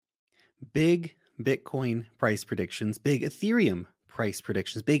Big Bitcoin price predictions, big Ethereum price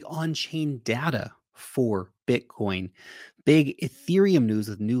predictions, big on-chain data for Bitcoin, big Ethereum news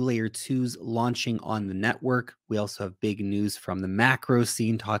with new layer twos launching on the network. We also have big news from the macro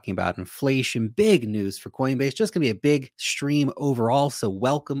scene talking about inflation, big news for Coinbase. Just going to be a big stream overall. So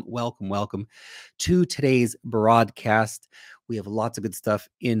welcome to today's broadcast. We have lots of good stuff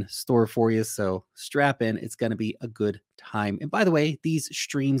in store for you, so strap in. It's going to be a good time. And by the way, these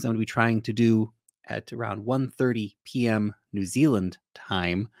streams I'm going to be trying to do at around 1:30 p.m. New Zealand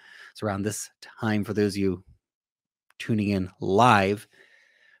time. It's around this time for those of you tuning in live,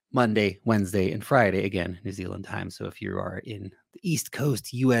 Monday, Wednesday, and Friday, again, New Zealand time. So if you are in the East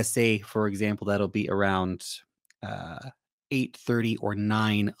Coast, USA, for example, that'll be around 8:30 or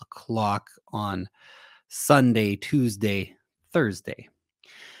 9 o'clock on Sunday, Tuesday, Thursday.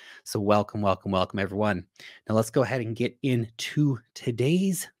 So welcome, everyone. Now let's go ahead and get into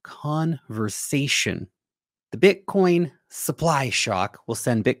today's conversation. The Bitcoin supply shock will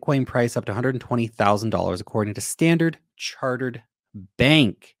send Bitcoin price up to $120,000 according to Standard Chartered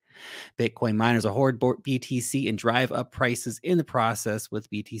Bank. Bitcoin miners will hoard BTC and drive up prices in the process,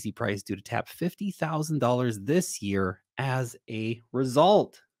 with BTC price due to tap $50,000 this year as a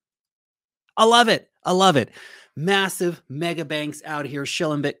result. I love it. Massive mega banks out here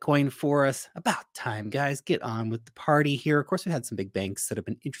shilling Bitcoin for us. About time, guys. Get on with the party here. Of course, we've had some big banks that have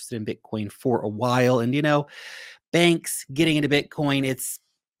been interested in Bitcoin for a while. And, banks getting into Bitcoin, it's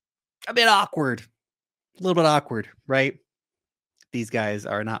a bit awkward. A little bit awkward, right? These guys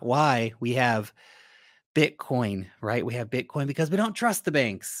are not why we have Bitcoin, right? We have Bitcoin because we don't trust the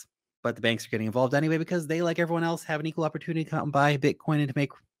banks. But the banks are getting involved anyway because they, like everyone else, have an equal opportunity to come and buy Bitcoin and to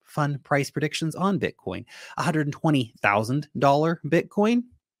make fun price predictions on Bitcoin. $120,000 Bitcoin.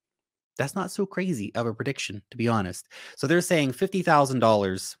 That's not so crazy of a prediction, to be honest. So they're saying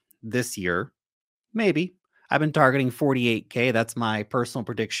 $50,000 this year. Maybe. I've been targeting 48K. That's my personal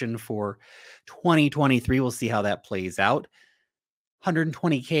prediction for 2023. We'll see how that plays out.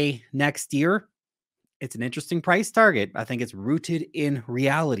 120K next year. It's an interesting price target. I think it's rooted in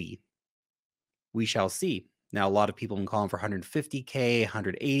reality. We shall see. Now, a lot of people have been calling for 150K,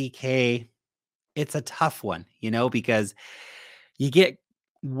 180K. It's a tough one, because you get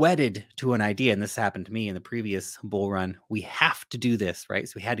wedded to an idea. And this happened to me in the previous bull run. We have to do this, right?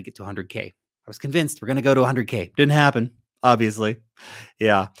 So we had to get to 100K. I was convinced we're going to go to 100K. Didn't happen, obviously.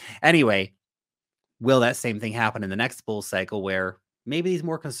 Yeah. Anyway, will that same thing happen in the next bull cycle where maybe these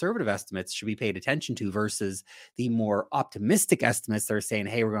more conservative estimates should be paid attention to versus the more optimistic estimates that are saying,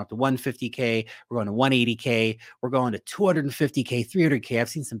 hey, we're going up to 150K, we're going to 180K, we're going to 250K, 300K. I've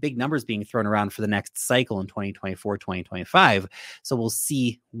seen some big numbers being thrown around for the next cycle in 2024, 2025. So we'll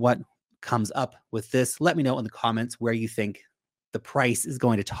see what comes up with this. Let me know in the comments where you think the price is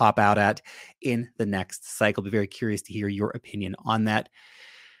going to top out at in the next cycle. Be very curious to hear your opinion on that.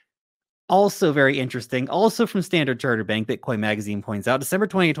 Also very interesting, also from Standard Chartered Bank, Bitcoin Magazine points out, December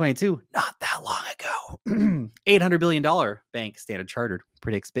 2022, not that long ago, $800 billion bank Standard Chartered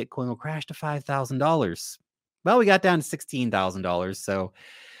predicts Bitcoin will crash to $5,000. Well, we got down to $16,000, so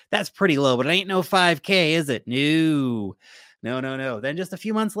that's pretty low, but it ain't no 5K, is it? No. Then just a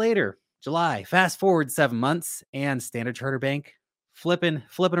few months later, July, fast forward 7 months, and Standard Chartered Bank flipping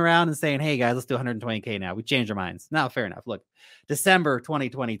around and saying, hey guys, let's do 120K now. We changed our minds. Now, fair enough. Look, December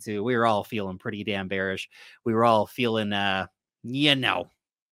 2022, we were all feeling pretty damn bearish. We were all feeling,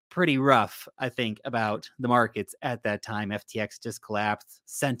 pretty rough, I think, about the markets at that time. FTX just collapsed.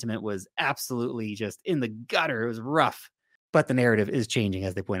 Sentiment was absolutely just in the gutter. It was rough. But the narrative is changing,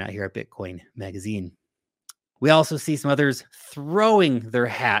 as they point out here at Bitcoin Magazine. We also see some others throwing their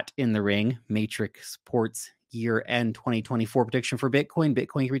hat in the ring. Matrix Ports year-end 2024 prediction for Bitcoin.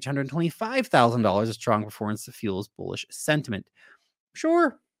 Bitcoin can reach $125,000. A strong performance that fuels bullish sentiment.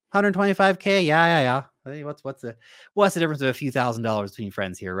 Sure, 125K. Yeah. What's the difference of a few $1,000s between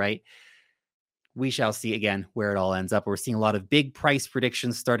friends here, right? We shall see again where it all ends up. We're seeing a lot of big price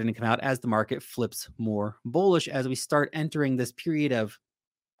predictions starting to come out as the market flips more bullish, as we start entering this period of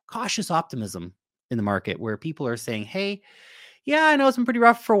cautious optimism in the market, where people are saying, hey, yeah, I know it's been pretty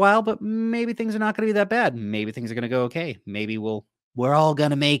rough for a while, but maybe things are not going to be that bad. Maybe things are going to go okay. Maybe we're all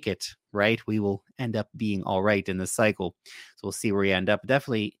going to make it, right? We will end up being all right in this cycle. So we'll see where we end up.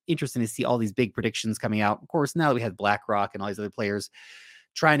 Definitely interesting to see all these big predictions coming out. Of course, now that we had BlackRock and all these other players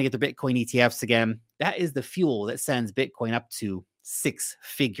trying to get their Bitcoin ETFs again, that is the fuel that sends Bitcoin up to 6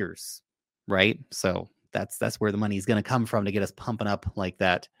 figures, right? So that's where the money is going to come from to get us pumping up like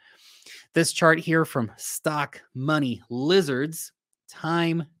that. This chart here from Stock Money Lizards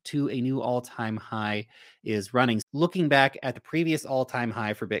time to a new all-time high is running. Looking back at the previous all-time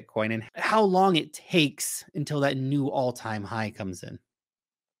high for Bitcoin and how long it takes until that new all-time high comes in,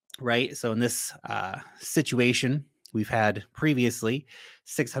 right? So in this situation, we've had previously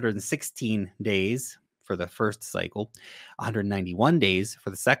 616 days for the first cycle, 191 days for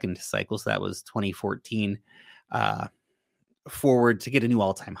the second cycle. So that was 2014 forward to get a new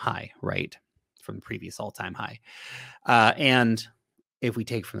all-time high, right? From the previous all-time high. And if we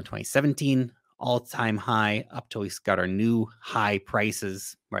take from the 2017 all-time high up till we got our new high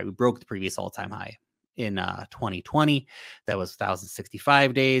prices, right? We broke the previous all-time high in 2020. That was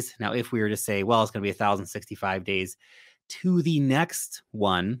 1,065 days. Now, if we were to say, well, it's going to be 1,065 days to the next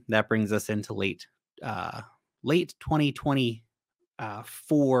one, that brings us into late 2020.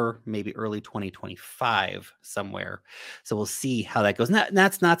 For maybe early 2025 somewhere. So we'll see how that goes. And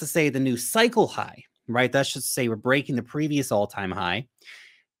that's not to say the new cycle high, right? That's just to say we're breaking the previous all-time high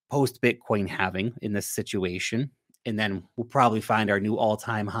post Bitcoin halving in this situation. And then we'll probably find our new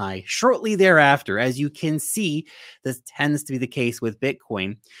all-time high shortly thereafter. As you can see, this tends to be the case with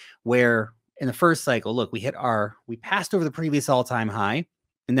Bitcoin, where in the first cycle, look, we passed over the previous all-time high.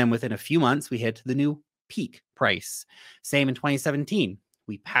 And then within a few months, we hit the new peak price. Same in 2017.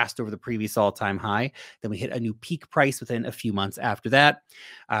 We passed over the previous all-time high. Then we hit a new peak price within a few months after that.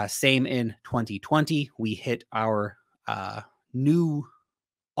 Same in 2020. We hit our new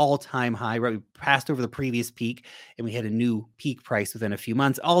all-time high, right? We passed over the previous peak and we hit a new peak price within a few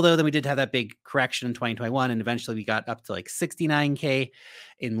months. Although then we did have that big correction in 2021 and eventually we got up to like 69K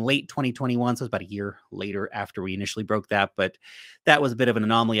in late 2021. So it was about a year later after we initially broke that. But that was a bit of an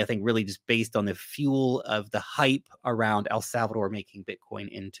anomaly, I think, really just based on the fuel of the hype around El Salvador making Bitcoin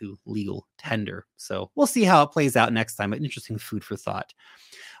into legal tender. So we'll see how it plays out next time. But interesting food for thought.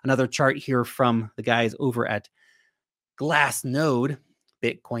 Another chart here from the guys over at Glassnode.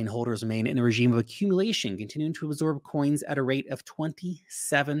 Bitcoin holders remain in a regime of accumulation, continuing to absorb coins at a rate of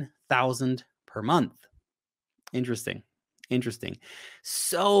 27,000 per month. Interesting.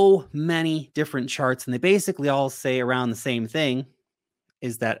 So many different charts, and they basically all say around the same thing,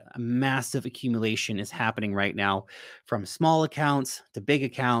 is that a massive accumulation is happening right now from small accounts to big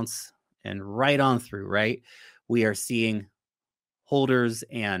accounts and right on through, right? We are seeing holders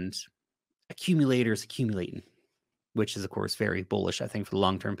and accumulators accumulating, which is, of course, very bullish, I think, for the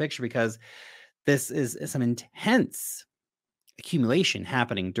long-term picture, because this is some intense accumulation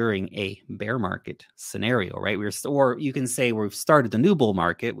happening during a bear market scenario, right? Or you can say we've started the new bull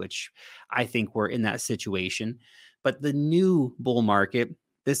market, which I think we're in that situation. But the new bull market,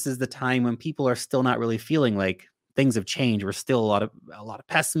 this is the time when people are still not really feeling like things have changed. We're still a lot of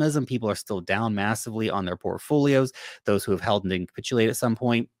pessimism. People are still down massively on their portfolios, those who have held and didn't capitulate at some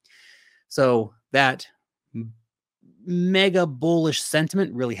point. So that mega bullish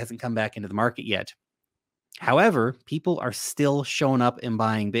sentiment really hasn't come back into the market yet. However, people are still showing up and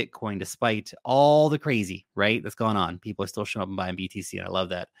buying Bitcoin despite all the crazy, right, that's gone on. People are still showing up and buying BTC, and I love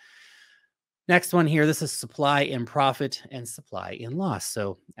that. Next one here, this is supply in profit and supply in loss.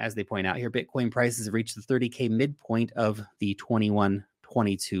 So as they point out here, Bitcoin prices have reached the 30K midpoint of the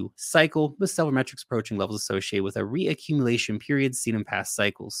 21-22 cycle, with several metrics approaching levels associated with a reaccumulation period seen in past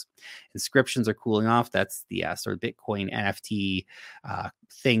cycles. Inscriptions are cooling off. That's the sort of Bitcoin NFT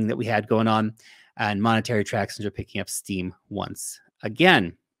thing that we had going on. And monetary transactions are picking up steam once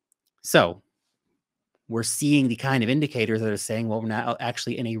again. So we're seeing the kind of indicators that are saying, well, we're now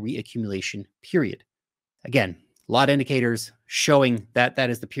actually in a reaccumulation period. Again, a lot of indicators showing that that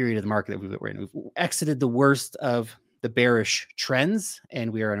is the period of the market that we're in. We've exited the worst of the bearish trends,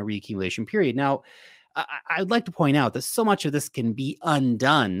 and we are in a reaccumulation period. Now, I'd like to point out that so much of this can be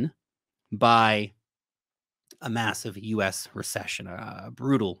undone by a massive U.S. recession, a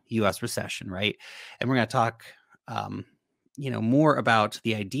brutal U.S. recession, right? And we're going to talk, more about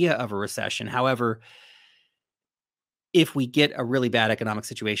the idea of a recession. However, if we get a really bad economic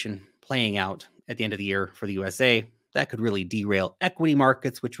situation playing out at the end of the year for the USA, that could really derail equity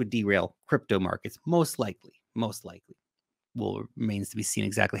markets, which would derail crypto markets, most likely. Remains to be seen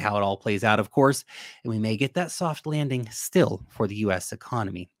exactly how it all plays out, of course. And we may get that soft landing still for the U.S.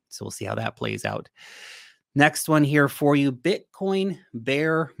 economy. So we'll see how that plays out. Next one here for you, Bitcoin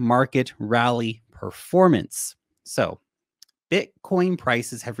bear market rally performance. So Bitcoin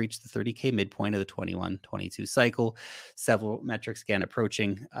prices have reached the 30K midpoint of the 21-22 cycle. Several metrics, again,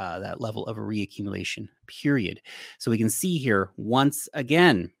 approaching that level of a reaccumulation period. So we can see here once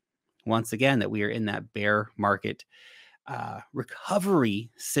again, that we are in that bear market recovery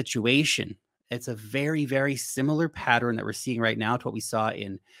situation. It's a very, very similar pattern that we're seeing right now to what we saw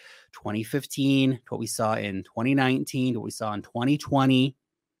in 2015, to what we saw in 2019, to what we saw in 2020.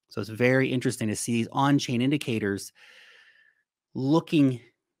 So it's very interesting to see these on-chain indicators looking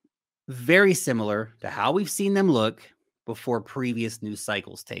very similar to how we've seen them look before previous news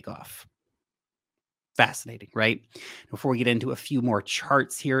cycles take off. Fascinating, right? Before we get into a few more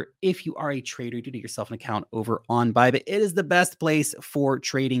charts here, if you are a trader, do get yourself an account over on Bybit. It is the best place for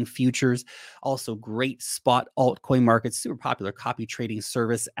trading futures. Also, great spot altcoin markets, super popular copy trading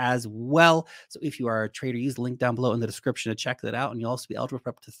service as well. So if you are a trader, use the link down below in the description to check that out. And you'll also be eligible for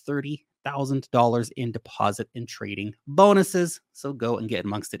up to $30,000 in deposit and trading bonuses. So go and get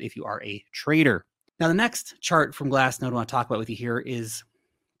amongst it if you are a trader. Now, the next chart from Glassnode I want to talk about with you here is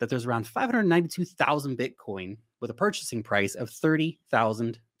that there's around 592,000 Bitcoin with a purchasing price of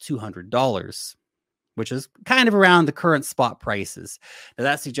 $30,200, which is kind of around the current spot prices. Now,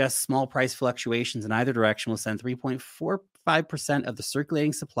 that suggests small price fluctuations in either direction will send 3.45% of the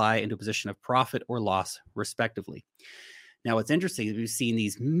circulating supply into a position of profit or loss, respectively. Now, what's interesting is we've seen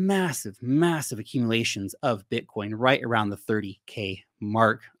these massive, massive accumulations of Bitcoin right around the 30K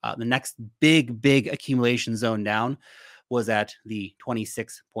mark. The next big accumulation zone down was at the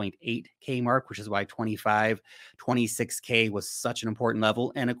 26.8K mark, which is why 26K was such an important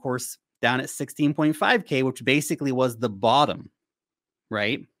level. And of course, down at 16.5K, which basically was the bottom,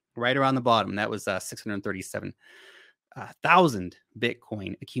 right? Right around the bottom. That was 637,000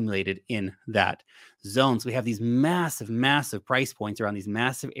 Bitcoin accumulated in that zone. So we have these massive, massive price points around these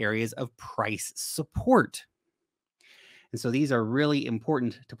massive areas of price support. And so these are really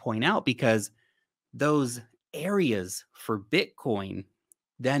important to point out because those areas for Bitcoin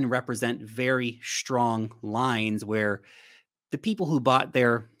then represent very strong lines where the people who bought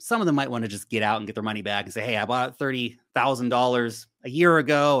there, some of them might want to just get out and get their money back and say, hey, I bought $30,000 a year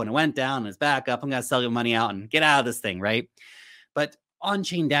ago and it went down and it's back up. I'm going to sell your money out and get out of this thing, right? But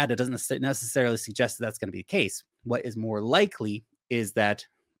on-chain data doesn't necessarily suggest that that's going to be the case. What is more likely is that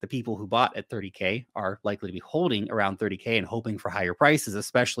the people who bought at 30K are likely to be holding around 30K and hoping for higher prices,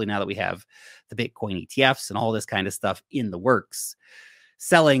 especially now that we have the Bitcoin ETFs and all this kind of stuff in the works.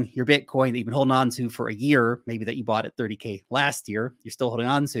 Selling your Bitcoin that you've been holding on to for a year, maybe that you bought at 30K last year, you're still holding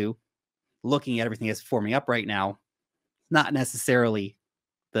on to, looking at everything that's forming up right now, not necessarily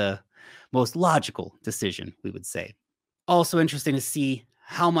the most logical decision, we would say. Also interesting to see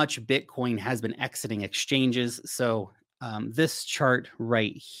how much Bitcoin has been exiting exchanges. So this chart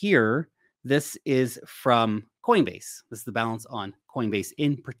right here, this is from Coinbase. This is the balance on Coinbase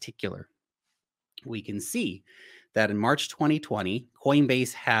in particular. We can see that in March 2020,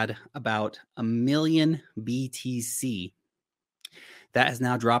 Coinbase had about 1 million BTC. That has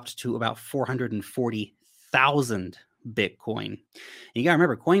now dropped to about 440,000 Bitcoin. And you got to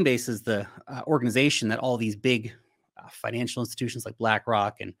remember, Coinbase is the organization that all these big financial institutions like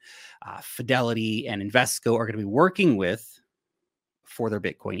BlackRock and Fidelity and Invesco are going to be working with for their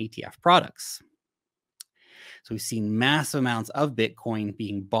Bitcoin ETF products. So we've seen massive amounts of Bitcoin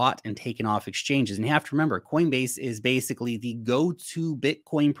being bought and taken off exchanges. And you have to remember, Coinbase is basically the go-to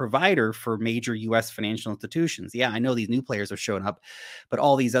Bitcoin provider for major US financial institutions. Yeah, I know these new players are showing up, but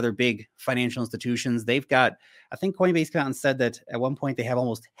all these other big financial institutions, they've got, I think Coinbase came out and said that at one point they have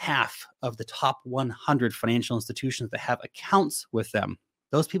almost half of the top 100 financial institutions that have accounts with them.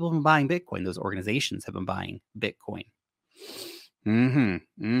 Those people have been buying Bitcoin. Those organizations have been buying Bitcoin.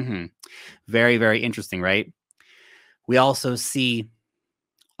 Very, very interesting, right? We also see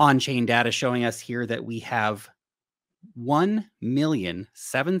on-chain data showing us here that we have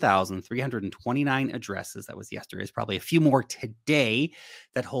 1,007,329 addresses. That was yesterday. There's probably a few more today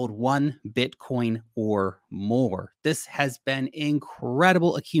that hold 1 Bitcoin or more. This has been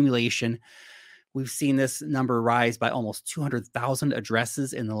incredible accumulation. We've seen this number rise by almost 200,000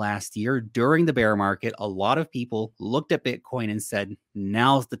 addresses in the last year. During the bear market, a lot of people looked at Bitcoin and said,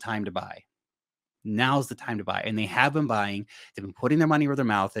 now's the time to buy. Now's the time to buy. And they have been buying. They've been putting their money where their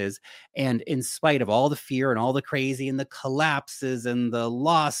mouth is. And in spite of all the fear and all the crazy and the collapses and the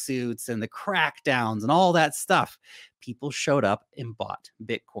lawsuits and the crackdowns and all that stuff, people showed up and bought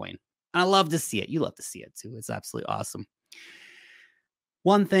Bitcoin. And I love to see it. You love to see it too. It's absolutely awesome.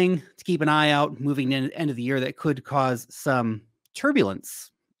 One thing to keep an eye out moving in end of the year that could cause some turbulence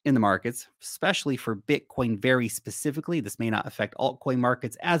in the markets, especially for Bitcoin very specifically. This may not affect altcoin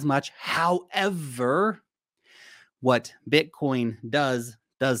markets as much. However, what Bitcoin does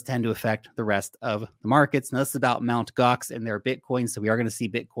tend to affect the rest of the markets. Now, this is about Mt. Gox and their Bitcoin. So we are going to see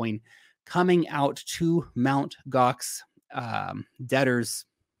Bitcoin coming out to Mt. Gox debtors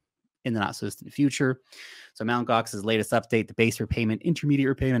in the not so distant future. So Mt. Gox's latest update, the base repayment, intermediate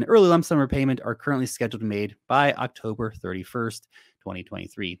repayment, early lump sum repayment are currently scheduled to be made by October 31st,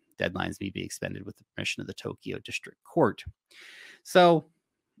 2023. Deadlines may be extended with the permission of the Tokyo District Court. So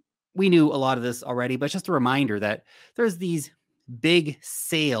we knew a lot of this already, but just a reminder that there's these big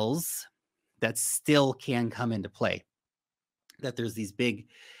sales that still can come into play, that there's these big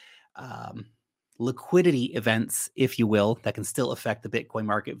liquidity events, if you will, that can still affect the Bitcoin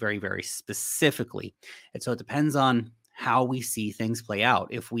market very, very specifically. And so it depends on how we see things play out.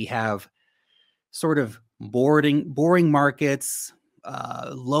 If we have sort of boring markets,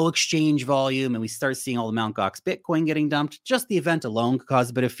 low exchange volume, and we start seeing all the Mt. Gox Bitcoin getting dumped, just the event alone could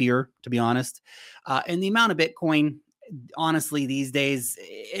cause a bit of fear, to be honest. And the amount of Bitcoin, honestly, these days,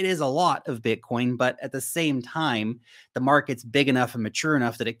 it is a lot of Bitcoin, but at the same time, the market's big enough and mature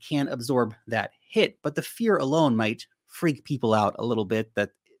enough that it can't absorb that hit. But the fear alone might freak people out a little bit that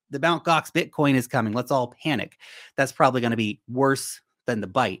the Mt. Gox Bitcoin is coming. Let's all panic. That's probably going to be worse than the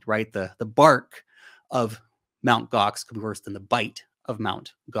bite, right? The bark of Mt. Gox could be worse than the bite of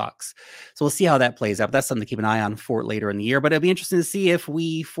Mt. Gox. So we'll see how that plays out. That's something to keep an eye on for later in the year. But it'll be interesting to see if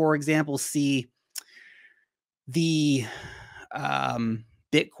we, for example, see the Bitcoin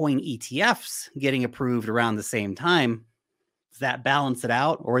ETFs getting approved around the same time. Does that balance it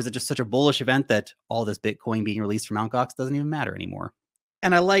out? Or is it just such a bullish event that all this Bitcoin being released from Mt. Gox doesn't even matter anymore?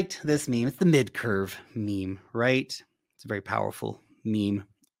 And I liked this meme. It's the mid-curve meme, right? It's a very powerful meme.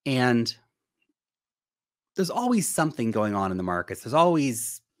 And there's always something going on in the markets. There's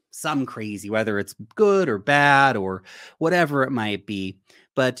always some crazy, whether it's good or bad or whatever it might be.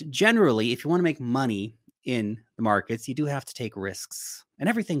 But generally, if you want to make money in the markets, you do have to take risks. And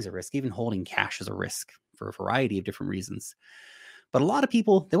everything's a risk. Even holding cash is a risk for a variety of different reasons. But a lot of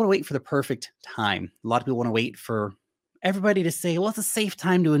people, they want to wait for the perfect time. A lot of people want to wait for everybody to say, well, it's a safe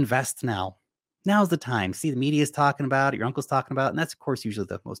time to invest now. Now's the time. See, the media is talking about it, your uncle's talking about it, and that's, of course, usually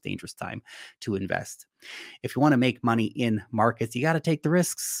the most dangerous time to invest. If you want to make money in markets, you got to take the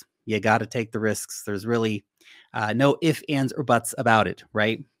risks. You got to take the risks. There's really no ifs, ands, or buts about it,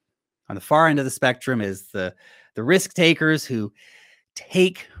 right? On the far end of the spectrum is the risk takers who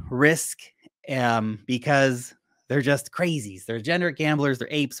take risk because they're just crazies. They're degenerate gamblers, they're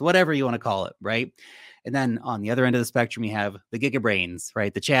apes, whatever you want to call it, right? And then on the other end of the spectrum, you have the gigabrains,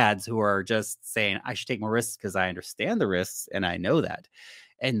 right? The Chads who are just saying, I should take more risks because I understand the risks and I know that.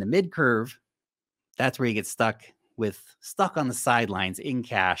 And the mid curve, that's where you get stuck on the sidelines in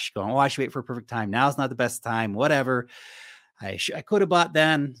cash, going, oh, I should wait for a perfect time. Now's not the best time, whatever. I could have bought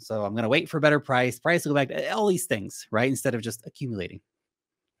then, so I'm going to wait for a better price. Price will go back to all these things, right? Instead of just accumulating.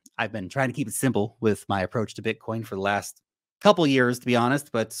 I've been trying to keep it simple with my approach to Bitcoin for the last couple years, to be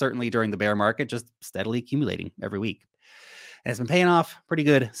honest, but certainly during the bear market, just steadily accumulating every week. And it's been paying off pretty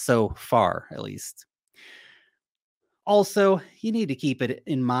good so far, at least. Also, you need to keep it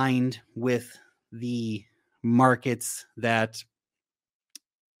in mind with the markets that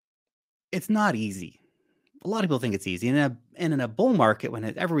it's not easy. A lot of people think it's easy. And in a bull market,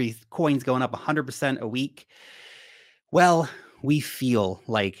 when every coin's going up 100% a week, well, we feel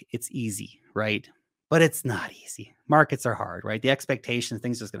like it's easy, right? But it's not easy. Markets are hard, right? The expectation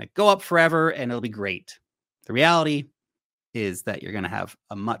things are just going to go up forever and it'll be great. The reality is that you're going to have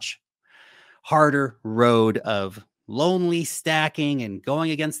a much harder road of lonely stacking and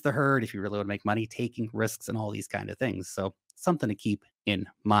going against the herd if you really want to make money, taking risks and all these kind of things. So something to keep in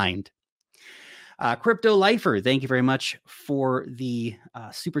mind. Crypto Lifer, thank you very much for the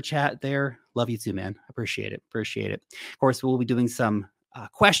super chat there. Love you too, man. Appreciate it. Of course, we'll be doing some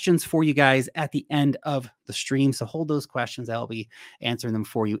questions for you guys at the end of the stream. So hold those questions. I'll be answering them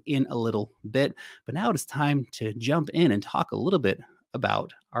for you in a little bit. But now it is time to jump in and talk a little bit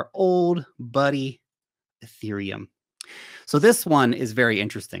about our old buddy, Ethereum. So this one is very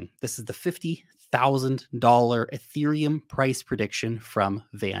interesting. This is the $50,000 Ethereum price prediction from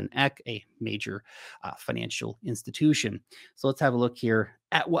Van Eck, a major financial institution. So let's have a look here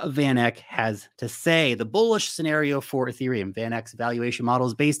at what Van Eck has to say. The bullish scenario for Ethereum. Van Eck's valuation model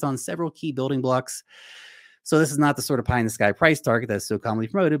is based on several key building blocks. So this is not the sort of pie-in-the-sky price target that's so commonly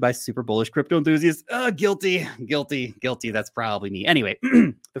promoted by super bullish crypto enthusiasts. Guilty. That's probably me. Anyway,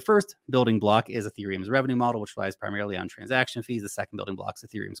 the first building block is Ethereum's revenue model, which relies primarily on transaction fees. The second building block is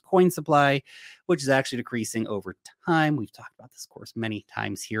Ethereum's coin supply, which is actually decreasing over time. We've talked about this, of course, many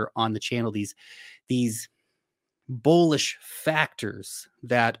times here on the channel. These bullish factors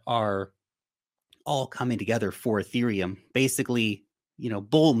that are all coming together for Ethereum, basically,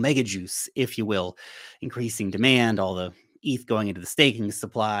 bull mega juice, if you will, increasing demand, all the ETH going into the staking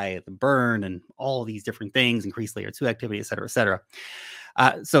supply, the burn, and all these different things, increased layer 2 activity, et cetera, et cetera.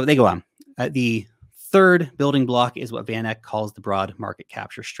 So they go on. The third building block is what Van Eck calls the broad market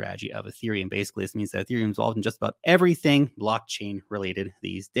capture strategy of Ethereum. Basically, this means that Ethereum is involved in just about everything blockchain related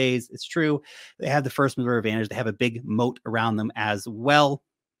these days. It's true. They have the first mover advantage. They have a big moat around them as well.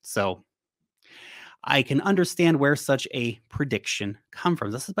 So I can understand where such a prediction come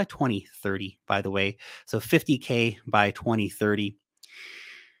from. This is by 2030, by the way. So 50K by 2030.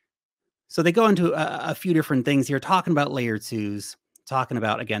 So they go into a few different things here, talking about layer twos, talking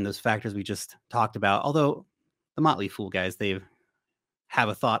about, again, those factors we just talked about. Although the Motley Fool guys, they have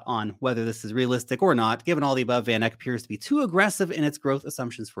a thought on whether this is realistic or not. Given all the above, Van Eck appears to be too aggressive in its growth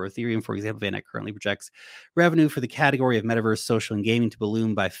assumptions for Ethereum. For example, Van Eck currently projects revenue for the category of metaverse, social, and gaming to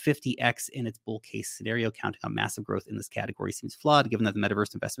balloon by 50x in its bull case scenario. Counting on massive growth in this category seems flawed, given that the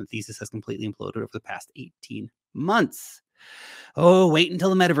metaverse investment thesis has completely imploded over the past 18 months. Oh, wait until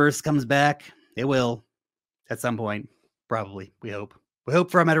the metaverse comes back. It will at some point, probably. We hope. We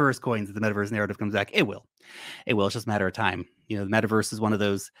hope for our metaverse coins that the metaverse narrative comes back. It will. It will. It's just a matter of time. You know, the metaverse is one of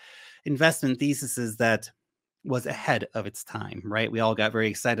those investment theses that was ahead of its time, right? We all got very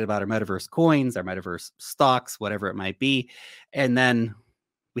excited about our metaverse coins, our metaverse stocks, whatever it might be. And then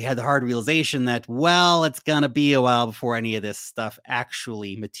we had the hard realization that, well, it's going to be a while before any of this stuff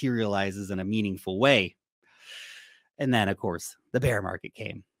actually materializes in a meaningful way. And then, of course, the bear market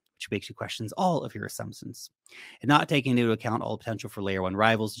came, which makes you question all of your assumptions. And not taking into account all the potential for layer one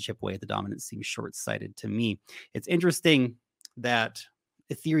rivals to chip away at the dominance seems short-sighted to me. It's interesting that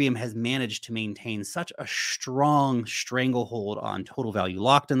Ethereum has managed to maintain such a strong stranglehold on total value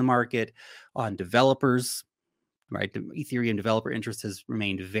locked in the market, on developers, right? The Ethereum developer interest has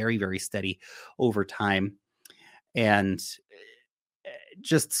remained very, very steady over time. And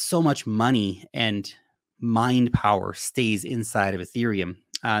just so much money and mind power stays inside of Ethereum.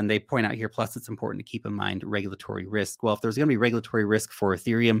 And they point out here, plus it's important to keep in mind regulatory risk. Well, if there's going to be regulatory risk for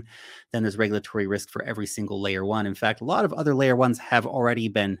Ethereum, then there's regulatory risk for every single layer one. In fact, a lot of other layer ones have already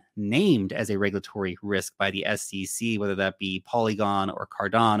been named as a regulatory risk by the SEC, whether that be Polygon or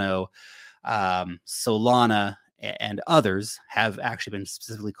Cardano, Solana, and others have actually been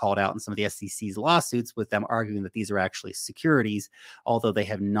specifically called out in some of the SEC's lawsuits, with them arguing that these are actually securities, although they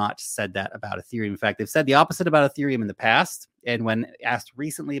have not said that about Ethereum. In fact, they've said the opposite about Ethereum in the past. And when asked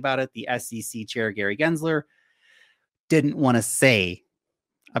recently about it, the SEC chair, Gary Gensler, didn't want to say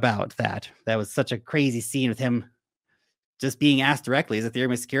about that. That was such a crazy scene with him just being asked directly, is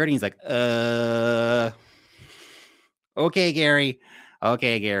Ethereum a security? He's like, okay, Gary.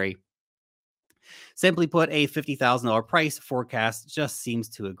 Okay, Gary. Simply put, a $50,000 price forecast just seems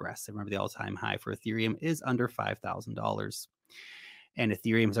too aggressive. Remember, the all-time high for Ethereum is under $5,000. And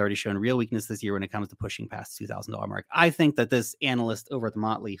Ethereum has already shown real weakness this year when it comes to pushing past the $2,000 mark. I think that this analyst over at the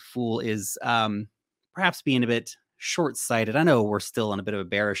Motley Fool is perhaps being a bit short-sighted. I know we're still in a bit of a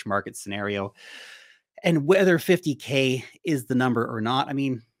bearish market scenario. And whether 50K is the number or not, I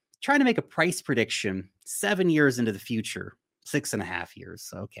mean, trying to make a price prediction 7 years into the future, 6.5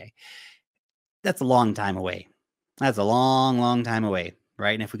 years, okay. That's a long time away. That's a long, long time away,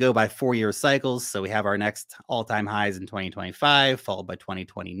 right? And if we go by 4-year cycles, so we have our next all-time highs in 2025, followed by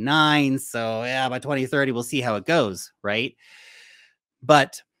 2029. So yeah, by 2030, we'll see how it goes, right?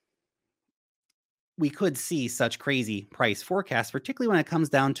 But we could see such crazy price forecasts, particularly when it comes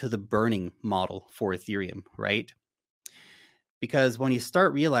down to the burning model for Ethereum, right? Because when you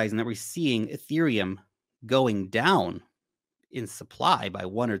start realizing that we're seeing Ethereum going down in supply by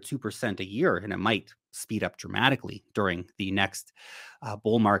 1 or 2% a year, and it might speed up dramatically during the next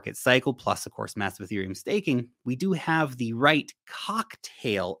bull market cycle, plus, of course, massive Ethereum staking, we do have the right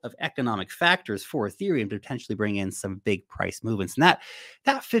cocktail of economic factors for Ethereum to potentially bring in some big price movements. And that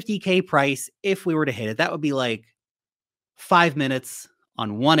 50K price, if we were to hit it, that would be like 5 minutes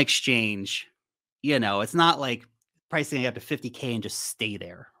on one exchange. You know, it's not like pricing up to 50K and just stay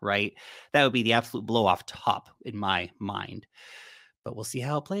there, right? That would be the absolute blow off top in my mind. But we'll see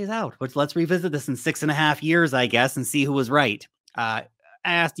how it plays out. But let's revisit this in 6.5 years, I guess, and see who was right. I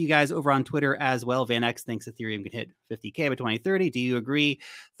asked you guys over on Twitter as well. Van X thinks Ethereum can hit 50K by 2030. Do you agree?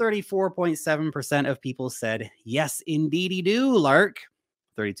 34.7% of people said yes, indeedy do, Lark.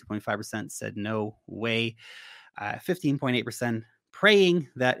 32.5% said no way. 15.8% praying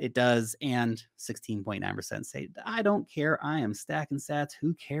that it does, and 16.9% say, I don't care. I am stacking sats.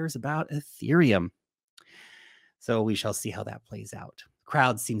 Who cares about Ethereum? So we shall see how that plays out. The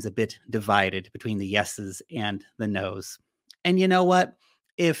crowd seems a bit divided between the yeses and the nos. And you know what?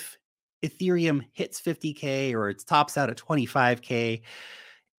 If Ethereum hits 50K or it tops out at 25K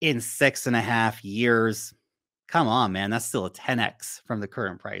in 6.5 years, come on, man, that's still a 10x from the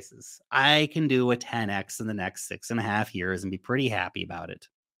current prices. I can do a 10x in the next 6.5 years and be pretty happy about it.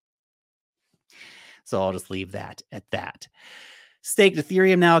 So I'll just leave that at that. Staked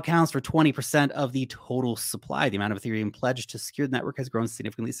Ethereum now accounts for 20% of the total supply. The amount of Ethereum pledged to secure the network has grown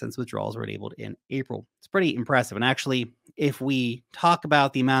significantly since withdrawals were enabled in April. It's pretty impressive. And actually, if we talk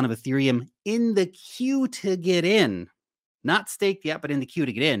about the amount of Ethereum in the queue to get in, not staked yet, but in the queue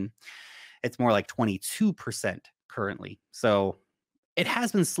to get in, it's more like 22% currently. So it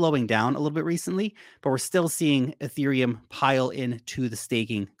has been slowing down a little bit recently, but we're still seeing Ethereum pile into the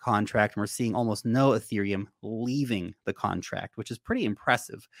staking contract. And we're seeing almost no Ethereum leaving the contract, which is pretty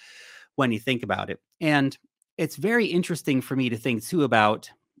impressive when you think about it. And it's very interesting for me to think too about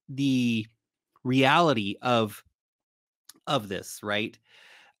the reality of this, right?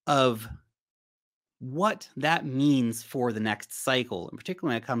 Of what that means for the next cycle, and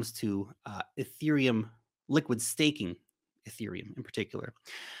particularly when it comes to Ethereum liquid staking, Ethereum in particular.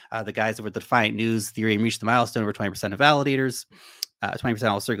 The guys over at the Defiant News, Ethereum reached the milestone over 20% of validators, 20% of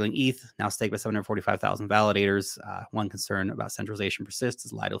all circling ETH, now staked by 745,000 validators. One concern about centralization persists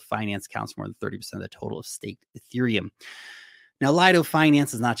as Lido Finance counts for more than 30% of the total of staked Ethereum. Now, Lido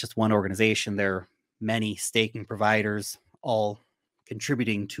Finance is not just one organization. There are many staking providers, all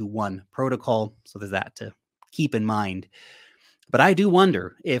contributing to one protocol. So there's that to keep in mind. But I do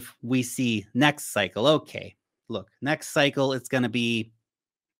wonder if we see next cycle, okay, look, next cycle, it's going to be,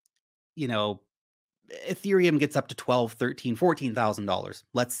 Ethereum gets up to $12, $13, $14,000,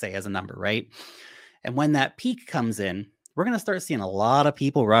 let's say as a number, right? And when that peak comes in, we're going to start seeing a lot of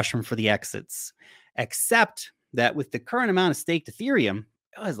people rushing for the exits, except that with the current amount of staked Ethereum,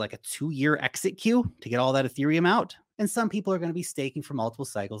 it was like a 2-year exit queue to get all that Ethereum out. And some people are going to be staking for multiple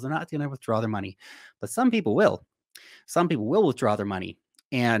cycles. They're not going to withdraw their money, but some people will. Some people will withdraw their money.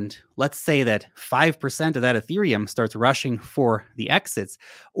 And let's say that 5% of that Ethereum starts rushing for the exits,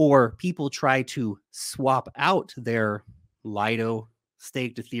 or people try to swap out their Lido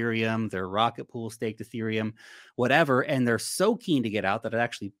staked Ethereum, their Rocket Pool staked Ethereum, whatever. And they're so keen to get out that it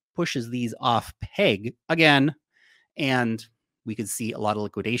actually pushes these off peg again. And we could see a lot of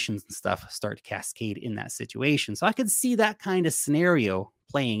liquidations and stuff start to cascade in that situation. So I could see that kind of scenario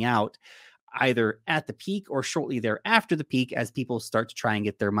playing out either at the peak or shortly thereafter the peak as people start to try and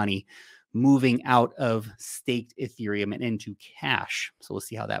get their money moving out of staked Ethereum and into cash. So we'll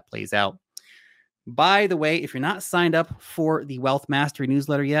see how that plays out. By the way, if you're not signed up for the Wealth Mastery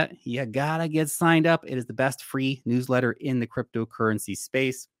newsletter yet, you gotta get signed up. It is the best free newsletter in the cryptocurrency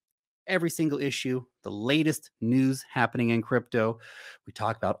space. Every single issue, the latest news happening in crypto. We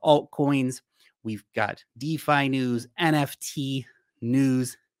talk about altcoins. We've got DeFi news, NFT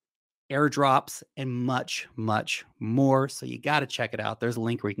news, airdrops, and much, much more. So you got to check it out. There's a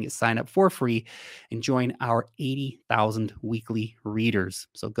link where you can get signed up for free and join our 80,000 weekly readers.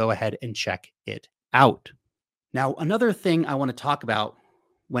 So go ahead and check it out. Now, another thing I want to talk about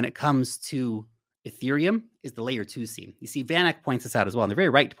when it comes to Ethereum is the layer 2 scene. You see, Vanek points this out as well. And they're very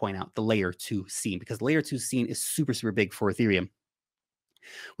right to point out the layer 2 scene because layer 2 scene is super, super big for Ethereum.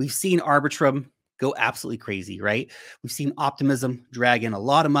 We've seen Arbitrum go absolutely crazy, right? We've seen Optimism drag in a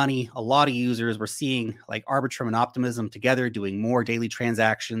lot of money, a lot of users. We're seeing like Arbitrum and Optimism together doing more daily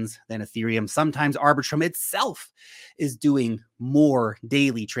transactions than Ethereum. Sometimes Arbitrum itself is doing more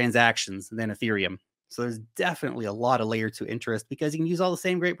daily transactions than Ethereum. So there's definitely a lot of layer 2 interest because you can use all the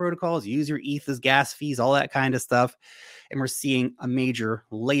same great protocols, use your ETH as gas fees, all that kind of stuff. And we're seeing a major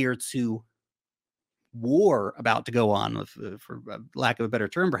layer 2 war about to go on, for lack of a better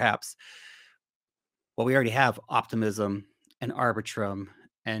term, perhaps. Well, we already have Optimism and Arbitrum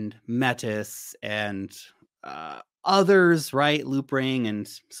and Metis and others, right? Loopring and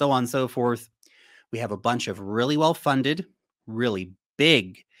so on and so forth. We have a bunch of really well-funded, really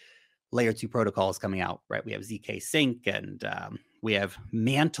big layer 2 protocols coming out, right? We have ZK Sync and we have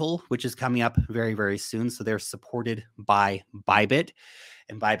Mantle, which is coming up very, very soon. So they're supported by Bybit.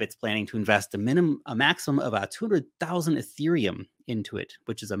 And Bybit's planning to invest a maximum of 200,000 Ethereum into it,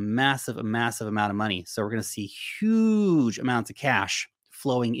 which is a massive amount of money. So we're going to see huge amounts of cash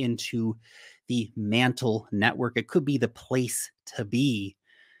flowing into the Mantle network. It could be the place to be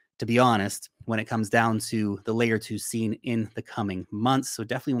honest, when it comes down to the layer 2 scene in the coming months. So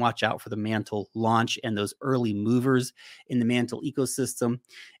definitely watch out for the Mantle launch and those early movers in the Mantle ecosystem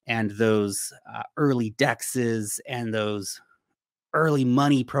and those early dexes and those early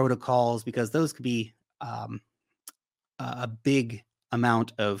money protocols, because those could be a big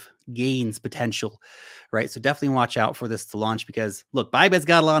amount of gains potential, right? So definitely watch out for this to launch because look, Bybit's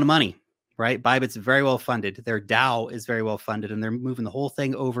got a lot of money, right? Bybit's very well funded. Their DAO is very well funded, and they're moving the whole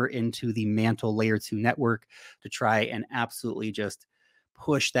thing over into the Mantle Layer 2 network to try and absolutely just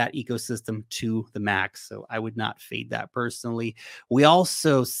push that ecosystem to the max. So I would not fade that personally. We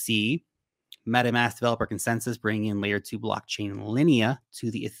also see MetaMask developer consensus bringing in layer 2 blockchain Linea to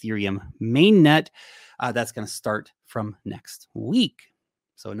the Ethereum mainnet. That's going to start from next week.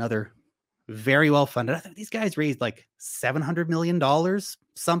 So another very well funded. I think these guys raised like $700 million,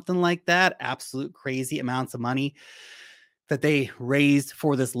 something like that. Absolute crazy amounts of money that they raised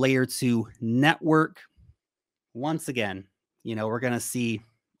for this layer 2 network. Once again, we're going to see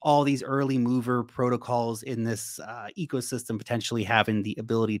all these early mover protocols in this ecosystem potentially having the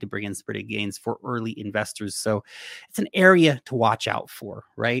ability to bring in some pretty gains for early investors. So it's an area to watch out for,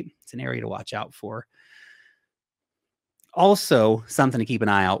 right? It's an area to watch out for. Also, something to keep an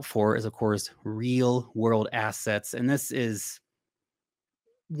eye out for is, of course, real world assets. And this is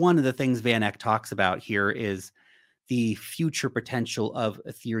one of the things Van Eck talks about here is the future potential of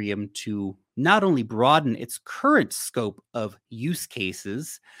Ethereum to not only broaden its current scope of use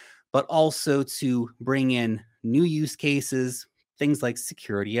cases, but also to bring in new use cases, things like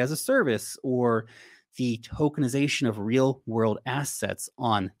security as a service or the tokenization of real world assets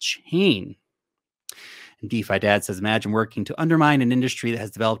on chain. And DeFi Dad says, imagine working to undermine an industry that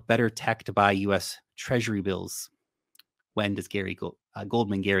has developed better tech to buy US Treasury bills. When does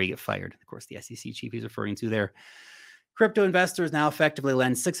Goldman Gary get fired? Of course, the SEC chief he's referring to there. Crypto investors now effectively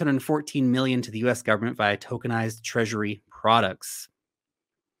lend $614 million to the U.S. government via tokenized treasury products.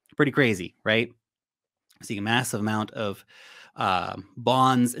 Pretty crazy, right? We're seeing a massive amount of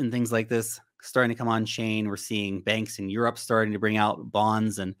bonds and things like this starting to come on chain. We're seeing banks in Europe starting to bring out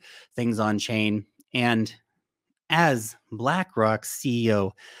bonds and things on chain. And as BlackRock's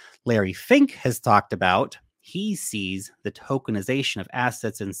CEO Larry Fink has talked about, he sees the tokenization of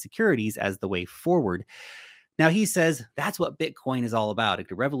assets and securities as the way forward. Now, he says that's what Bitcoin is all about. It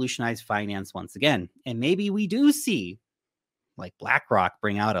could revolutionize finance once again. And maybe we do see like BlackRock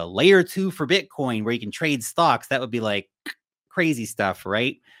bring out a layer 2 for Bitcoin where you can trade stocks. That would be like crazy stuff,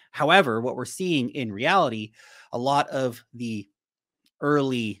 right? However, what we're seeing in reality, a lot of the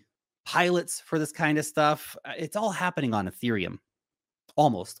early pilots for this kind of stuff, it's all happening on Ethereum.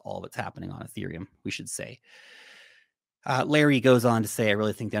 Almost all of it's happening on Ethereum, we should say. Larry goes on to say, I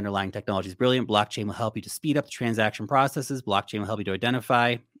really think the underlying technology is brilliant. Blockchain will help you to speed up the transaction processes. Blockchain will help you to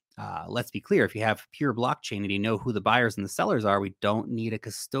identify. Let's be clear. If you have pure blockchain and you know who the buyers and the sellers are, we don't need a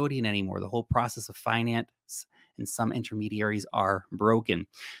custodian anymore. The whole process of finance and some intermediaries are broken.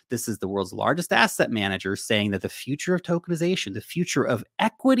 This is the world's largest asset manager saying that the future of tokenization, the future of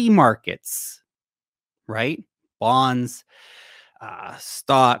equity markets, right? Bonds,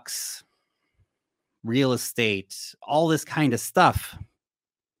 stocks, real estate, all this kind of stuff.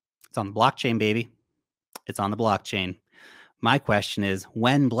 It's on the blockchain, baby. It's on the blockchain. My question is,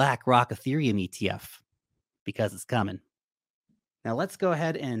 when BlackRock Ethereum ETF? Because it's coming. Now let's go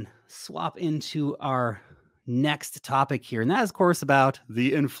ahead and swap into our next topic here. And that is, of course, about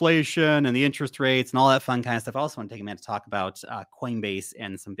the inflation and the interest rates and all that fun kind of stuff. I also want to take a minute to talk about Coinbase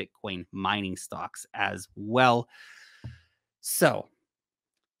and some Bitcoin mining stocks as well. So,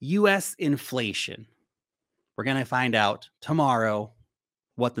 U.S. inflation. We're going to find out tomorrow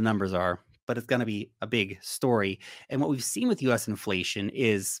what the numbers are, but it's going to be a big story. And what we've seen with U.S. inflation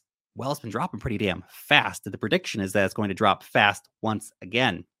is, well, it's been dropping pretty damn fast. The prediction is that it's going to drop fast once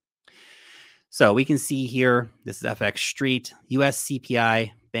again. So we can see here, this is FX Street, U.S.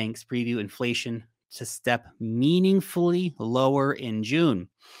 CPI banks preview inflation to step meaningfully lower in June.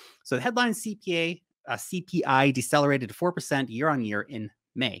 So the headline CPI decelerated to 4% year on year in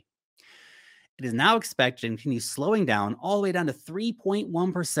May. It is now expected to continue slowing down all the way down to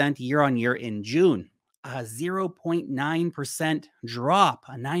 3.1% year on year in June. A 0.9% drop,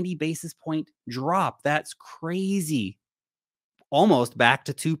 a 90 basis point drop. That's crazy. Almost back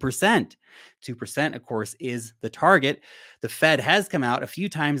to 2%. 2%, of course, is the target. The Fed has come out a few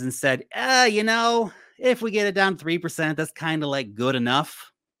times and said, if we get it down to 3%, that's kind of like good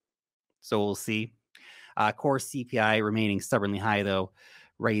enough. So we'll see. Core CPI remaining stubbornly high, though,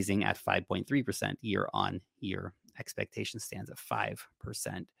 raising at 5.3% year on year. Expectation stands at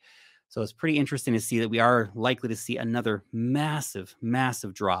 5%. So it's pretty interesting to see that we are likely to see another massive,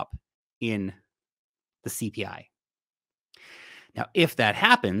 massive drop in the CPI. Now, if that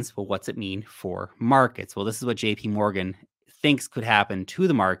happens, well, what's it mean for markets? Well, this is what JP Morgan thinks could happen to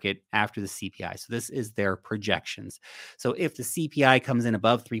the market after the CPI. So this is their projections. So if the CPI comes in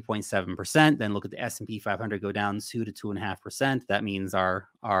above 3.7%, then look at the S&P 500 go down 2 to 2.5%. That means our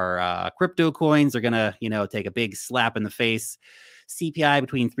crypto coins are going to, take a big slap in the face. CPI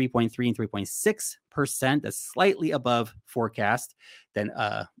between 3.3 and 3.6%. That's slightly above forecast. Then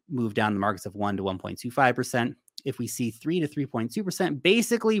move down the markets of 1 to 1.25%. If we see 3 to 3.2%,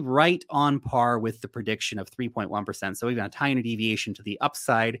 basically right on par with the prediction of 3.1%. So even a tiny deviation to the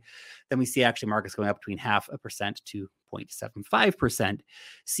upside, then we see actually markets going up between 0.5% to 0.75%.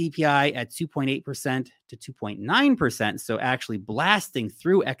 CPI at 2.8% to 2.9%. So actually blasting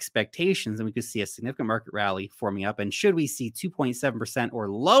through expectations, and we could see a significant market rally forming up. And should we see 2.7% or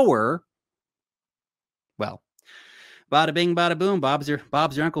lower, well, bada bing, bada boom. Bob's your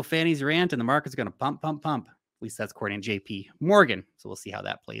Uncle Fanny's your aunt, and the market's going to pump. At least that's according to JP Morgan. So we'll see how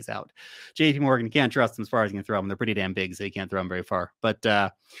that plays out. JP Morgan, you can't trust them as far as you can throw them. They're pretty damn big, so you can't throw them very far. But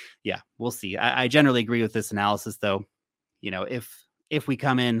yeah, we'll see. I generally agree with this analysis, though. You know, if we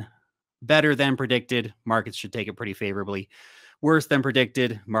come in better than predicted, markets should take it pretty favorably. Worse than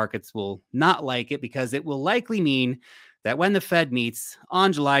predicted, markets will not like it, because it will likely mean that when the Fed meets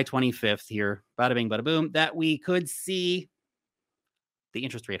on July 25th here, bada bing, bada boom, that we could see the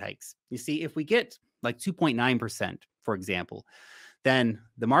interest rate hikes. You see, if we get like 2.9%, for example, then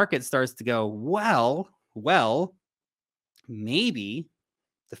the market starts to go, well, maybe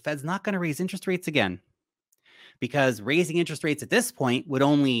the Fed's not going to raise interest rates again, because raising interest rates at this point would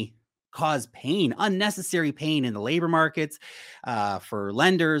only cause pain, unnecessary pain in the labor markets for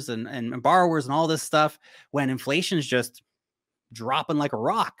lenders and borrowers and all this stuff, when inflation is just dropping like a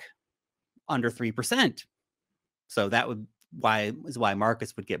rock under 3%. So that is why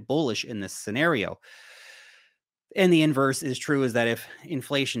markets would get bullish in this scenario. And the inverse is true, is that if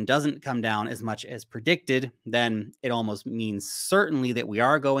inflation doesn't come down as much as predicted, then it almost means certainly that we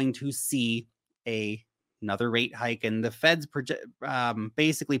are going to see another rate hike. And the Fed's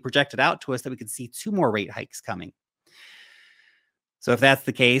basically projected out to us that we could see 2 more rate hikes coming. So if that's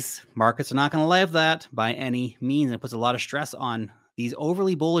the case, markets are not going to love that by any means. It puts a lot of stress on these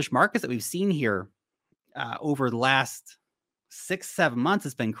overly bullish markets that we've seen here over the last 6-7 months.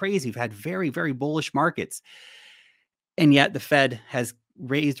 It's been crazy. We've had very, very bullish markets. And yet the Fed has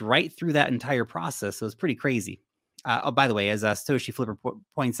raised right through that entire process. So it's pretty crazy. By the way, as Satoshi Flipper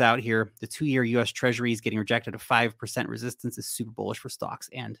points out here, the 2-year U.S. Treasury is getting rejected at 5% resistance is super bullish for stocks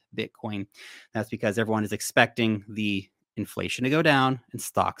and Bitcoin. That's because everyone is expecting the inflation to go down and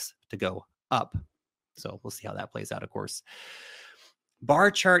stocks to go up. So we'll see how that plays out, of course.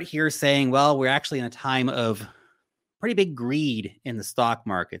 Bar chart here saying, well, we're actually in a time of pretty big greed in the stock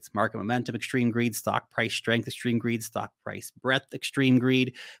markets. Market momentum, extreme greed. Stock price strength, extreme greed. Stock price breadth, extreme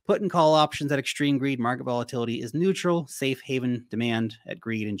greed. Put and call options at extreme greed. Market volatility is neutral. Safe haven demand at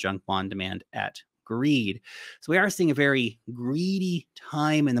greed, and junk bond demand at greed. So we are seeing a very greedy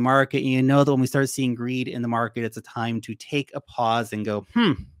time in the market. And you know that when we start seeing greed in the market, it's a time to take a pause and go,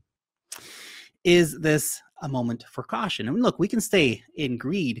 is this a moment for caution? And look, we can stay in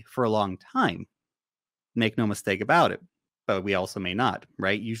greed for a long time. Make no mistake about it, but we also may not,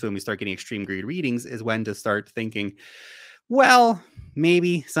 right? Usually when we start getting extreme greed readings is when to start thinking, well,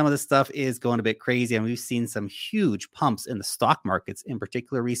 maybe some of this stuff is going a bit crazy. And we've seen some huge pumps in the stock markets in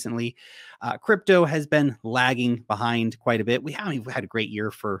particular recently. Crypto has been lagging behind quite a bit. We haven't had a great year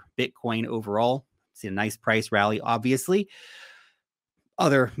for Bitcoin overall. See a nice price rally, obviously.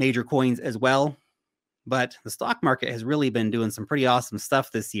 Other major coins as well. But the stock market has really been doing some pretty awesome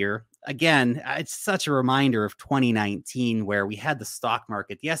stuff this year. Again, it's such a reminder of 2019, where we had the stock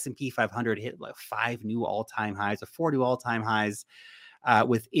market, the S&P 500 hit like 5 new all-time highs, or 4 new all-time highs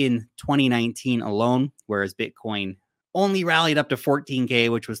within 2019 alone, whereas Bitcoin only rallied up to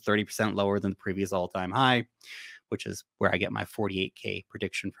 14K, which was 30% lower than the previous all-time high, which is where I get my 48K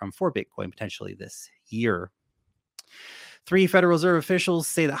prediction from for Bitcoin potentially this year. 3 Federal Reserve officials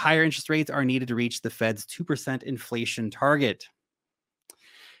say that higher interest rates are needed to reach the Fed's 2% inflation target.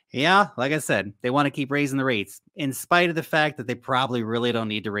 Yeah, like I said, they want to keep raising the rates, in spite of the fact that they probably really don't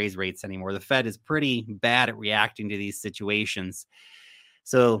need to raise rates anymore. The Fed is pretty bad at reacting to these situations.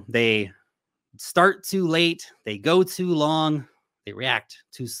 So they start too late, they go too long, they react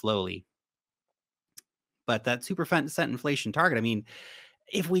too slowly. But that 2% inflation target, I mean,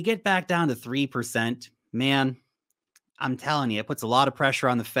 if we get back down to 3%, man, I'm telling you, it puts a lot of pressure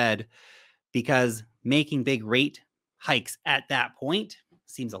on the Fed, because making big rate hikes at that point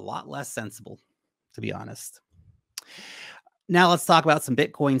seems a lot less sensible, to be honest. Now let's talk about some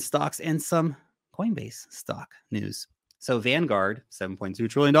Bitcoin stocks and some Coinbase stock news. So Vanguard, $7.2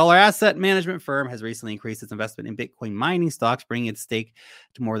 trillion asset management firm, has recently increased its investment in Bitcoin mining stocks, bringing its stake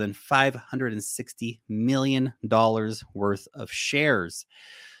to more than $560 million worth of shares.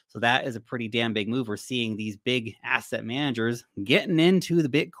 So that is a pretty damn big move. We're seeing these big asset managers getting into the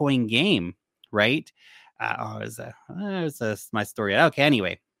Bitcoin game, right? my story. Okay,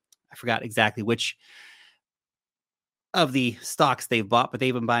 anyway, I forgot exactly which of the stocks they've bought, but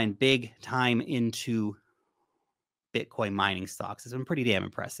they've been buying big time into Bitcoin mining stocks. It's been pretty damn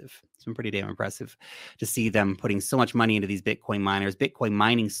impressive. It's been pretty damn impressive to see them putting so much money into these Bitcoin miners. Bitcoin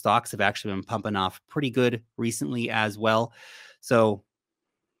mining stocks have actually been pumping off pretty good recently as well. So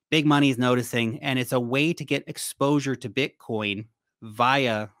big money is noticing, and it's a way to get exposure to Bitcoin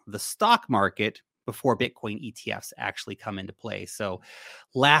via the stock market before Bitcoin ETFs actually come into play. So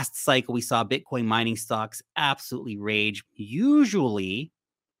last cycle, we saw Bitcoin mining stocks absolutely rage, usually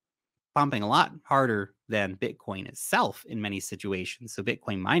pumping a lot harder than Bitcoin itself in many situations. So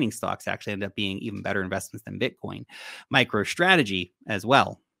Bitcoin mining stocks actually end up being even better investments than Bitcoin. MicroStrategy as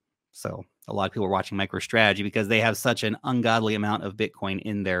well. So a lot of people are watching MicroStrategy because they have such an ungodly amount of Bitcoin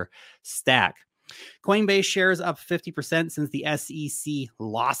in their stack. Coinbase shares up 50% since the SEC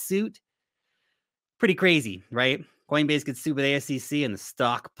lawsuit. Pretty crazy, right? Coinbase gets sued by the SEC and the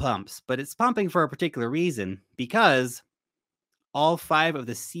stock pumps, but it's pumping for a particular reason because all 5 of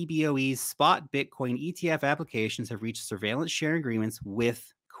the CBOE's spot Bitcoin ETF applications have reached surveillance share agreements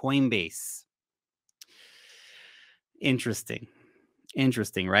with Coinbase. Interesting,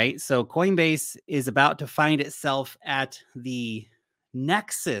 right? So Coinbase is about to find itself at the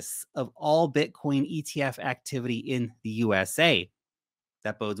nexus of all Bitcoin ETF activity in the USA.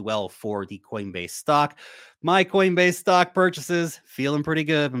 That bodes well for the Coinbase stock. My Coinbase stock purchases feeling pretty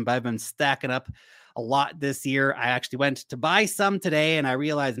good. And I've been stacking up a lot this year. I actually went to buy some today and I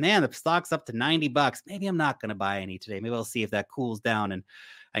realized, man, the stock's up to $90. Maybe I'm not going to buy any today. Maybe I'll see if that cools down and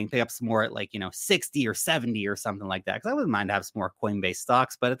I can pick up some more at 60 or 70 or something like that. Because I wouldn't mind to have some more Coinbase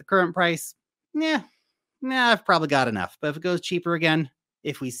stocks, but at the current price, I've probably got enough. But if it goes cheaper again,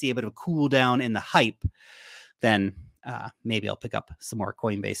 if we see a bit of a cool down in the hype, then maybe I'll pick up some more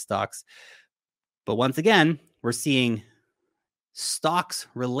Coinbase stocks. But once again, we're seeing stocks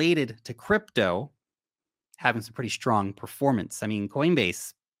related to crypto having some pretty strong performance. I mean,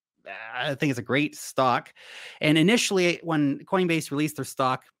 Coinbase, I think it's a great stock. And initially, when Coinbase released their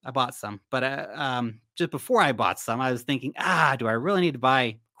stock, I bought some. But just before I bought some, I was thinking, do I really need to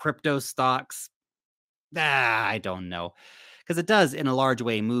buy crypto stocks? I don't know. Because it does, in a large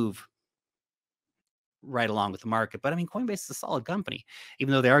way, move right along with the market. But I mean, Coinbase is a solid company,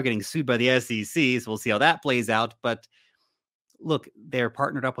 even though they are getting sued by the SEC. So we'll see how that plays out. But look, they're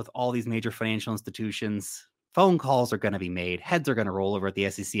partnered up with all these major financial institutions. Phone calls are going to be made. Heads are going to roll over at the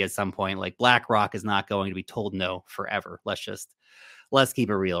SEC at some point. Like BlackRock is not going to be told no forever. Let's keep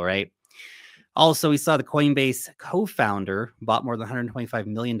it real, right? Also, we saw the Coinbase co-founder bought more than $125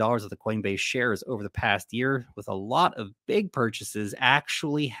 million of the Coinbase shares over the past year, with a lot of big purchases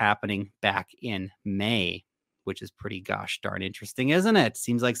actually happening back in May, which is pretty gosh darn interesting, isn't it?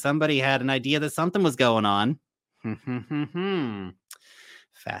 Seems like somebody had an idea that something was going on.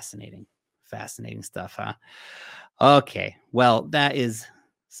 Fascinating stuff, huh? Okay, well, that is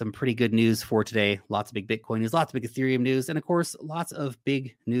some pretty good news for today. Lots of big Bitcoin news, lots of big Ethereum news, and of course, lots of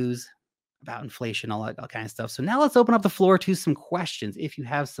big news about inflation, all kind of stuff. So now let's open up the floor to some questions. If you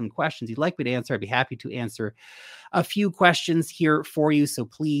have some questions you'd like me to answer, I'd be happy to answer a few questions here for you. So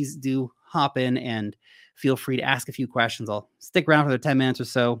please do hop in and feel free to ask a few questions. I'll stick around for the 10 minutes or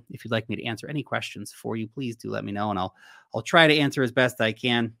so. If you'd like me to answer any questions for you, please do let me know, and I'll try to answer as best I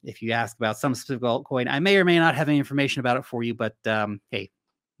can. If you ask about some specific altcoin, I may or may not have any information about it for you, but hey,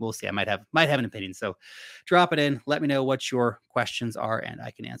 we'll see. I might have an opinion. So drop it in. Let me know what your questions are, and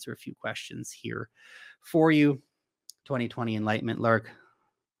I can answer a few questions here for you. 2020 Enlightenment Lark.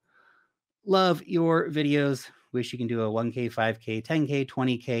 Love your videos. Wish you can do a 1K, 5K, 10K,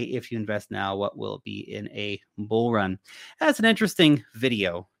 20K. If you invest now, what will it be in a bull run? That's an interesting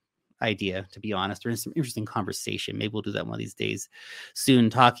video idea, to be honest, or some interesting conversation. Maybe we'll do that one of these days soon,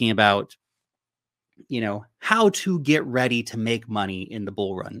 talking about how to get ready to make money in the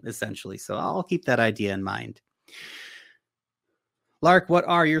bull run, essentially. So I'll keep that idea in mind. Lark, what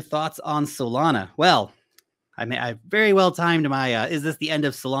are your thoughts on Solana? Well, I very well timed my is this the end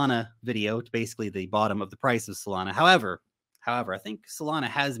of Solana video? It's basically the bottom of the price of Solana. However, I think Solana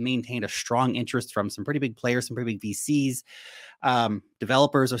has maintained a strong interest from some pretty big players, some pretty big VCs.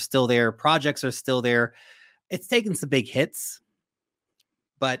 Developers are still there. Projects are still there. It's taken some big hits.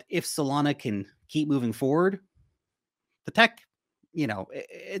 But if Solana can keep moving forward, the tech,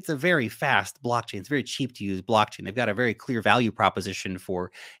 it's a very fast blockchain. It's very cheap to use blockchain. They've got a very clear value proposition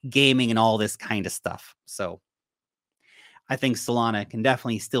for gaming and all this kind of stuff. So I think Solana can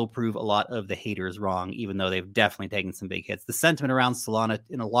definitely still prove a lot of the haters wrong, even though they've definitely taken some big hits. The sentiment around Solana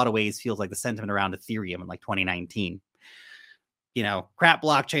in a lot of ways feels like the sentiment around Ethereum in 2019. crap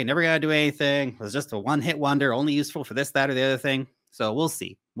blockchain, never got to do anything. It was just a one-hit wonder, only useful for this, that, or the other thing. So we'll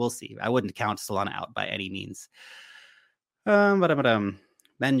see. I wouldn't count Solana out by any means.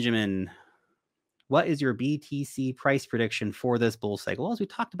 Benjamin, what is your BTC price prediction for this bull cycle? Well, as we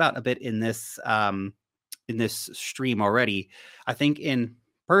talked about a bit in this stream already, I think in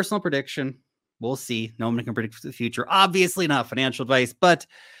personal prediction, we'll see. No one can predict the future. Obviously not financial advice, but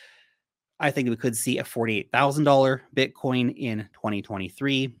I think we could see a $48,000 Bitcoin in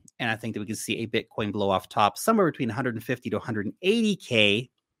 2023. And I think that we could see a Bitcoin blow off top somewhere between 150 to 180K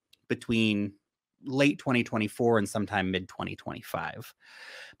between late 2024 and sometime mid 2025.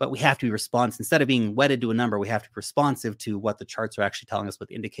 But we have to be responsive. Instead of being wedded to a number, we have to be responsive to what the charts are actually telling us, what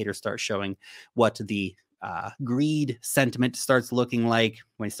the indicators start showing, what the greed sentiment starts looking like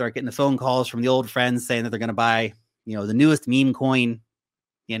when you start getting the phone calls from the old friends saying that they're going to buy, the newest meme coin,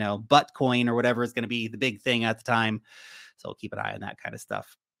 butt coin or whatever is going to be the big thing at the time. So we'll keep an eye on that kind of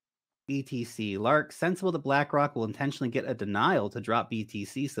stuff. BTC, Lark, sensible that BlackRock will intentionally get a denial to drop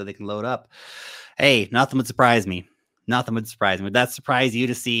BTC so they can load up. Hey, nothing would surprise me. Would that surprise you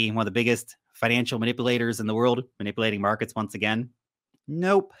to see one of the biggest financial manipulators in the world manipulating markets once again?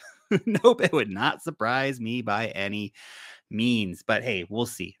 Nope. Nope. It would not surprise me by any means. But hey, we'll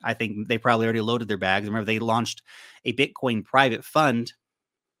see. I think they probably already loaded their bags. Remember, they launched a Bitcoin private fund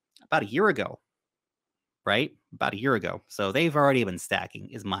about a year ago, right? About a year ago. So they've already been stacking,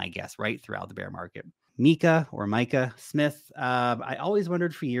 is my guess, right throughout the bear market. Micah Smith, I always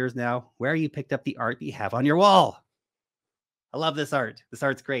wondered for years now where you picked up the art that you have on your wall. I love this art. This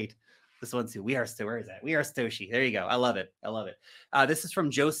art's great. This one's who? Where is that? We Are Stoshi. There you go. I love it. This is from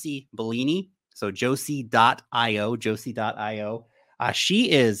Josie Bellini. So Josie.io. She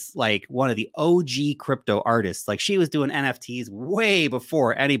is like one of the OG crypto artists. Like, she was doing NFTs way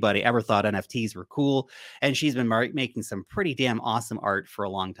before anybody ever thought NFTs were cool. And she's been making some pretty damn awesome art for a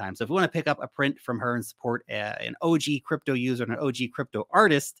long time. So if you want to pick up a print from her and support an OG crypto user and an OG crypto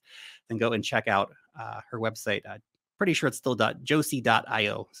artist, then go and check out her website. Pretty sure it's still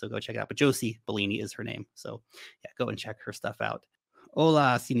josie.io. So go check it out. But Josie Bellini is her name. So yeah, go and check her stuff out.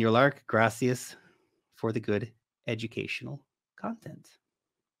 Hola, Senor Lark. Gracias for the good educational content.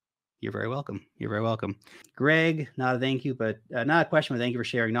 You're very welcome. Greg, not a thank you, but not a question, but thank you for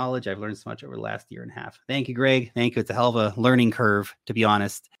sharing knowledge. I've learned so much over the last year and a half. Thank you, Greg. Thank you. It's a hell of a learning curve, to be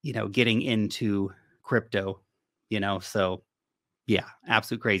honest, getting into crypto, so yeah,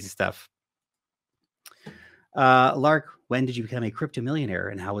 absolute crazy stuff. Lark, when did you become a crypto millionaire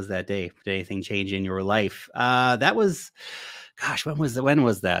and how was that day? Did anything change in your life? That was, when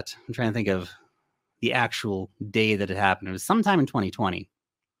was that? I'm trying to think of the actual day that it happened. It was sometime in 2020.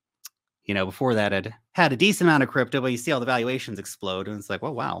 Before that, I'd had a decent amount of crypto, but you see all the valuations explode, and it's like,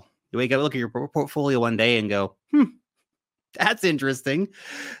 well, wow. You wake up, look at your portfolio one day and go, that's interesting.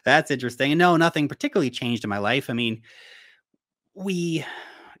 And no, nothing particularly changed in my life. I mean, we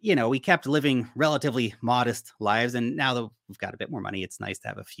kept living relatively modest lives. And now that we've got a bit more money, it's nice to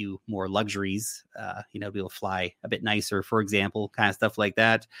have a few more luxuries, be able to fly a bit nicer, for example, kind of stuff like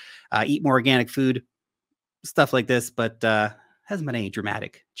that. Eat more organic food, stuff like this, but hasn't been any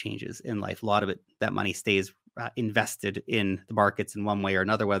dramatic changes in life. A lot of it, that money stays invested in the markets in one way or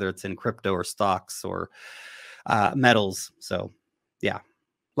another, whether it's in crypto or stocks or metals. So yeah.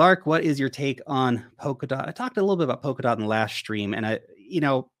 Lark, what is your take on Polkadot? I talked a little bit about Polkadot in the last stream, and I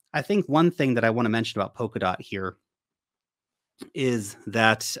think one thing that I want to mention about Polkadot here is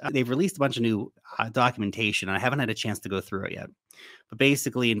that they've released a bunch of new documentation, and I haven't had a chance to go through it yet. But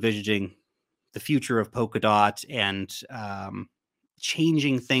basically envisaging the future of Polkadot and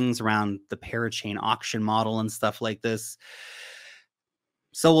changing things around the parachain auction model and stuff like this.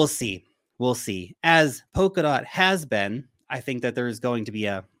 So we'll see. As Polkadot has been, I think that there's going to be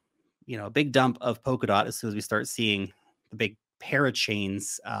a big dump of Polkadot as soon as we start seeing the big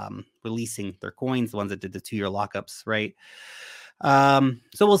parachains releasing their coins, the ones that did the 2-year lockups, right?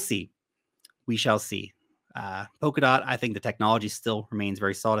 So we'll see. We shall see. Polkadot, I think the technology still remains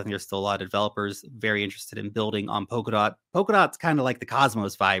very solid. I think there's still a lot of developers very interested in building on Polkadot. Polkadot's kind of like the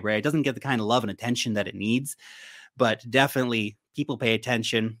Cosmos vibe, right? It doesn't get the kind of love and attention that it needs, but definitely people pay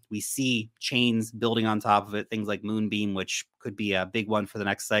attention. We see chains building on top of it, things like Moonbeam, which could be a big one for the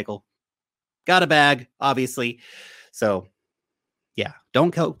next cycle. Got a bag, obviously. So yeah,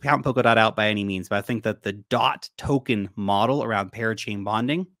 don't count Polkadot out by any means, but I think that the DOT token model around parachain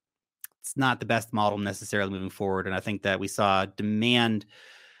bonding, it's not the best model necessarily moving forward. And I think that we saw demand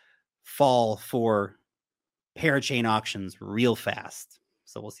fall for parachain auctions real fast.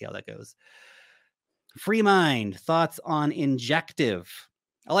 So we'll see how that goes. Free Mind, thoughts on Injective?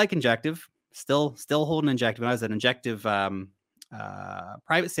 I like Injective. Still holding Injective. I was at Injective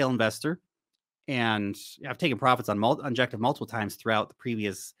private sale investor, and I've taken profits on Injective multiple times throughout the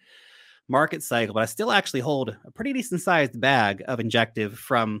previous market cycle, but I still actually hold a pretty decent sized bag of Injective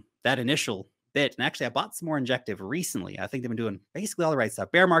from that initial bit. And actually, I bought some more Injective recently. I think they've been doing basically all the right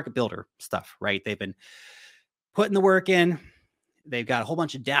stuff, bear market builder stuff, right? They've been putting the work in. They've got a whole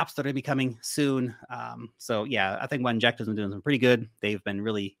bunch of dApps that are going to be coming soon. So yeah, I think what Injective's been doing is pretty good. They've been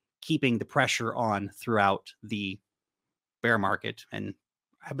really keeping the pressure on throughout the bear market and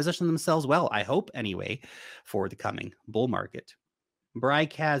have positioned themselves well, I hope anyway, for the coming bull market.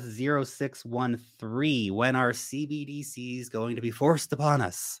 Brycast 0613, when are CBDCs going to be forced upon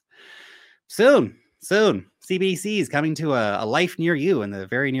us? Soon. CBDCs coming to a life near you in the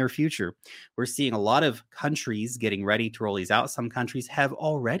very near future. We're seeing a lot of countries getting ready to roll these out. Some countries have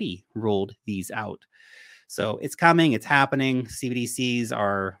already rolled these out. So it's coming, it's happening. CBDCs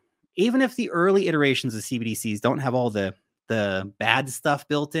are, even if the early iterations of CBDCs don't have all the bad stuff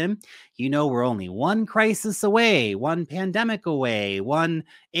built in, we're only one crisis away, one pandemic away, one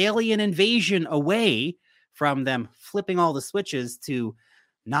alien invasion away from them flipping all the switches to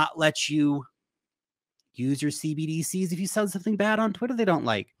not let you use your CBDCs if you said something bad on Twitter they don't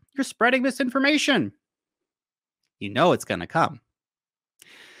like. You're spreading misinformation. It's going to come.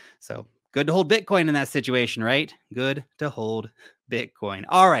 So good to hold Bitcoin in that situation, right? Good to hold Bitcoin.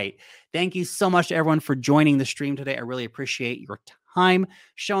 All right. Thank you so much to everyone for joining the stream today. I really appreciate your time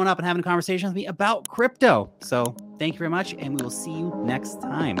showing up and having a conversation with me about crypto. So thank you very much, and we will see you next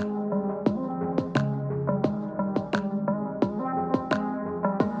time.